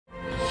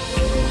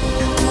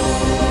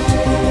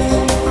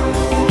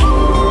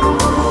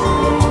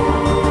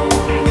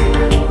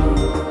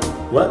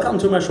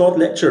Welcome to my short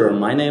lecture.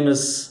 My name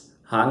is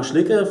Hagen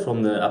Schlicke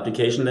from the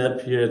application lab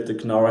here at the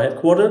KNAUER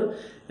headquarters,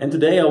 and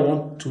today I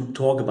want to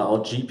talk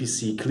about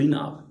GPC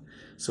cleanup.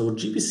 So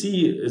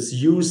GPC is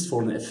used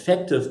for an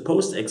effective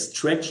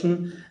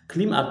post-extraction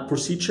cleanup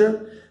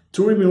procedure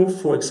to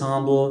remove, for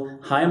example,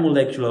 high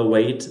molecular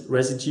weight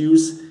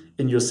residues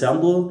in your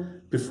sample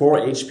before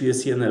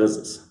HPLC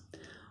analysis.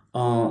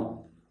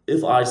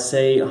 If I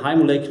say high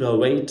molecular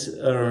weight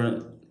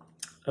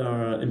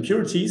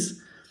impurities,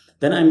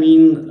 then I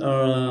mean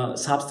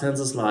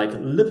substances like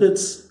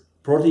lipids,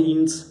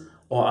 proteins,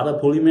 or other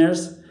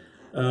polymers,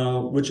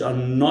 which are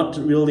not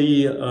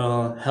really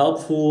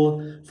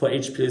helpful for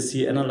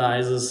HPLC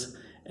analysis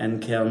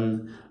and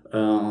can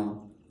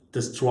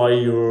destroy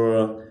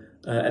your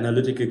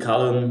analytical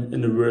column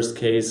in the worst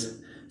case.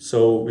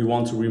 So we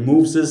want to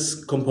remove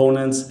these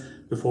components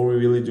before we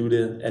really do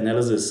the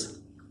analysis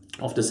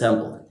of the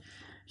sample.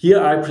 Here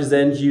I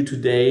present you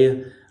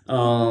today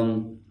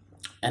an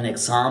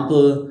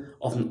example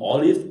of an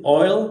olive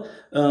oil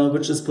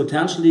which is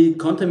potentially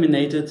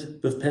contaminated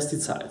with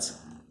pesticides.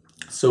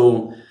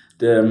 So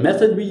the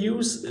method we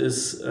use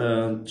is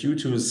due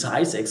to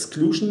size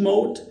exclusion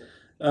mode.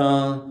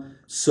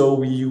 So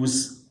we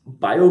use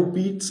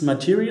bio-beads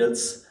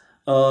materials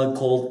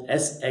called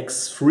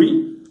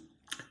SX3,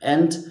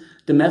 and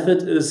the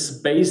method is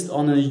based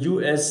on a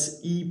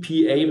US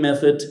EPA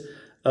method.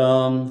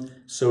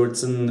 So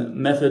it's a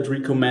method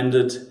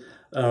recommended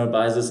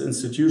by this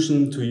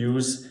institution to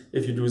use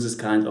if you do this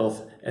kind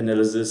of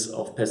analysis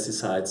of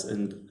pesticides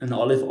in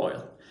olive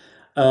oil.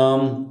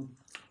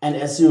 And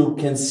as you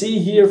can see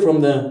here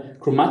from the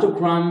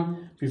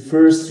chromatogram, we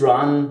first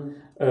run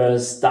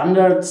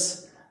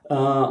standards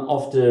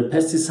of the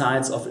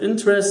pesticides of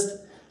interest.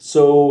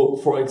 So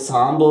for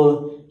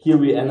example, here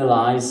we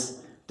analyze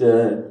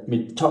the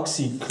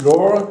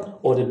methoxychlor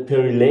or the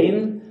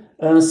perylane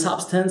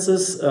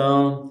substances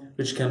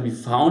which can be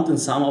found in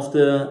some of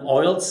the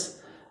oils.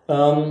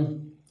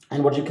 And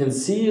what you can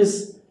see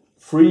is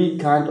three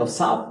kinds of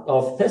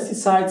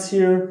pesticides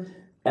here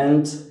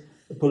and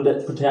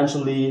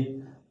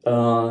potentially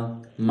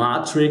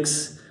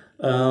matrix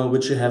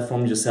which you have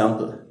from your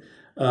sample.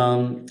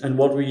 And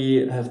what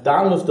we have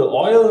done with the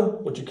oil,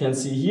 what you can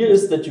see here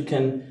is that you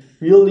can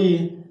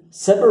really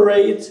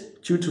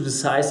separate, due to the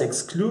size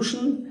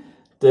exclusion,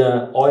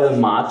 the oil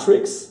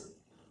matrix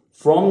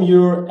from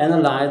your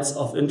analytes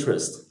of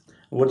interest.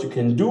 What you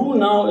can do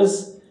now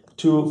is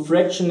to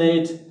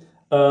fractionate,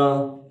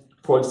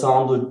 for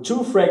example,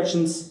 two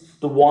fractions,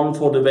 the one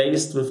for the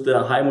waste with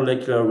the high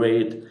molecular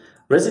weight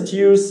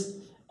residues,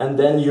 and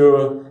then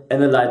your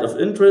analyte of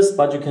interest,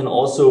 but you can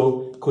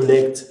also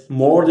collect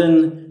more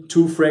than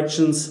two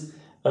fractions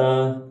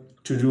to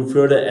do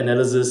further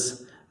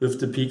analysis with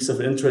the peaks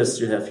of interest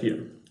you have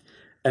here.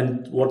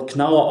 And what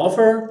KNAUER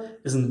offer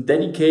is a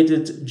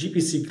dedicated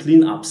GPC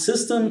cleanup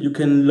system. You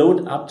can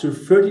load up to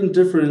 13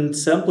 different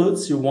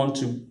samples you want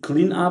to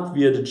clean up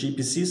via the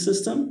GPC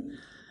system.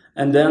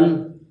 And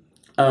then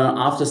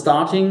after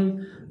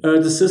starting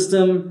the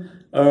system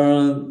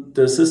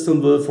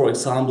will, for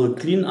example,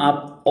 clean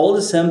up all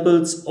the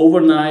samples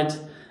overnight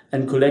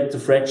and collect the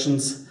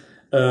fractions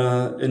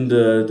in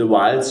the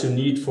vials you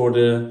need for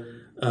the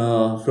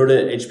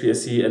further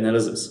HPLC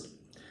analysis.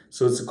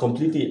 So it's a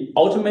completely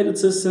automated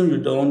system. You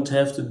don't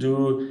have to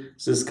do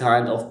this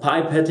kind of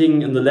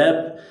pipetting in the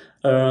lab.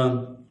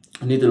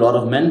 You need a lot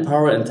of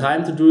manpower and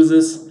time to do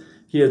this.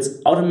 Here it's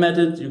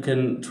automated. You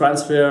can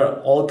transfer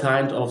all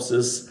kinds of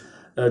this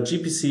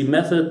GPC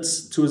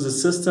methods to the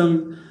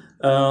system,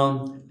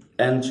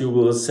 and you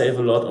will save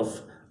a lot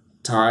of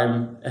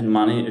time and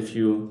money if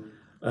you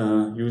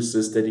use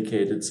this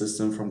dedicated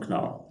system from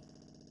KNAUER.